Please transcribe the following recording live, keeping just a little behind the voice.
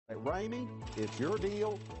At Ramey, it's your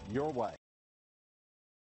deal, your way.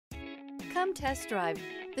 Come test drive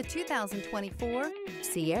the 2024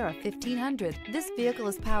 Sierra 1500. This vehicle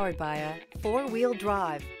is powered by a 4-wheel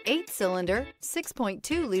drive, 8-cylinder,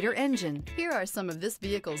 6.2-liter engine. Here are some of this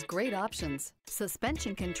vehicle's great options: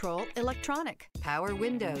 suspension control electronic, power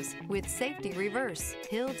windows with safety reverse,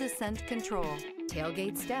 hill descent control,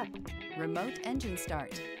 tailgate step, remote engine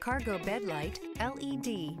start, cargo bed light,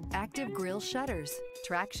 LED, active grille shutters,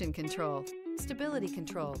 traction control, stability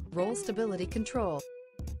control, roll stability control.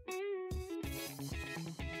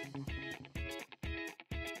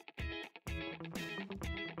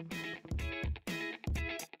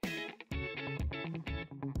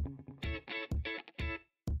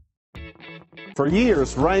 For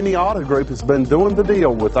years, Ramey Auto Group has been doing the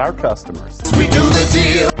deal with our customers. We do the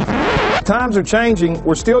deal. Times are changing.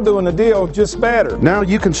 We're still doing the deal, just better. Now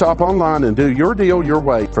you can shop online and do your deal your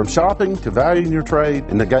way, from shopping to valuing your trade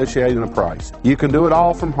and negotiating a price. You can do it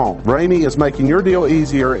all from home. Ramey is making your deal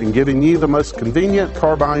easier and giving you the most convenient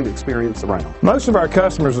car buying experience around. Most of our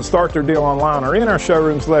customers that start their deal online are in our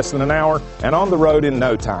showrooms less than an hour and on the road in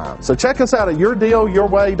no time. So check us out at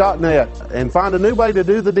yourdealyourway.net and find a new way to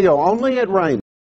do the deal only at Ramey.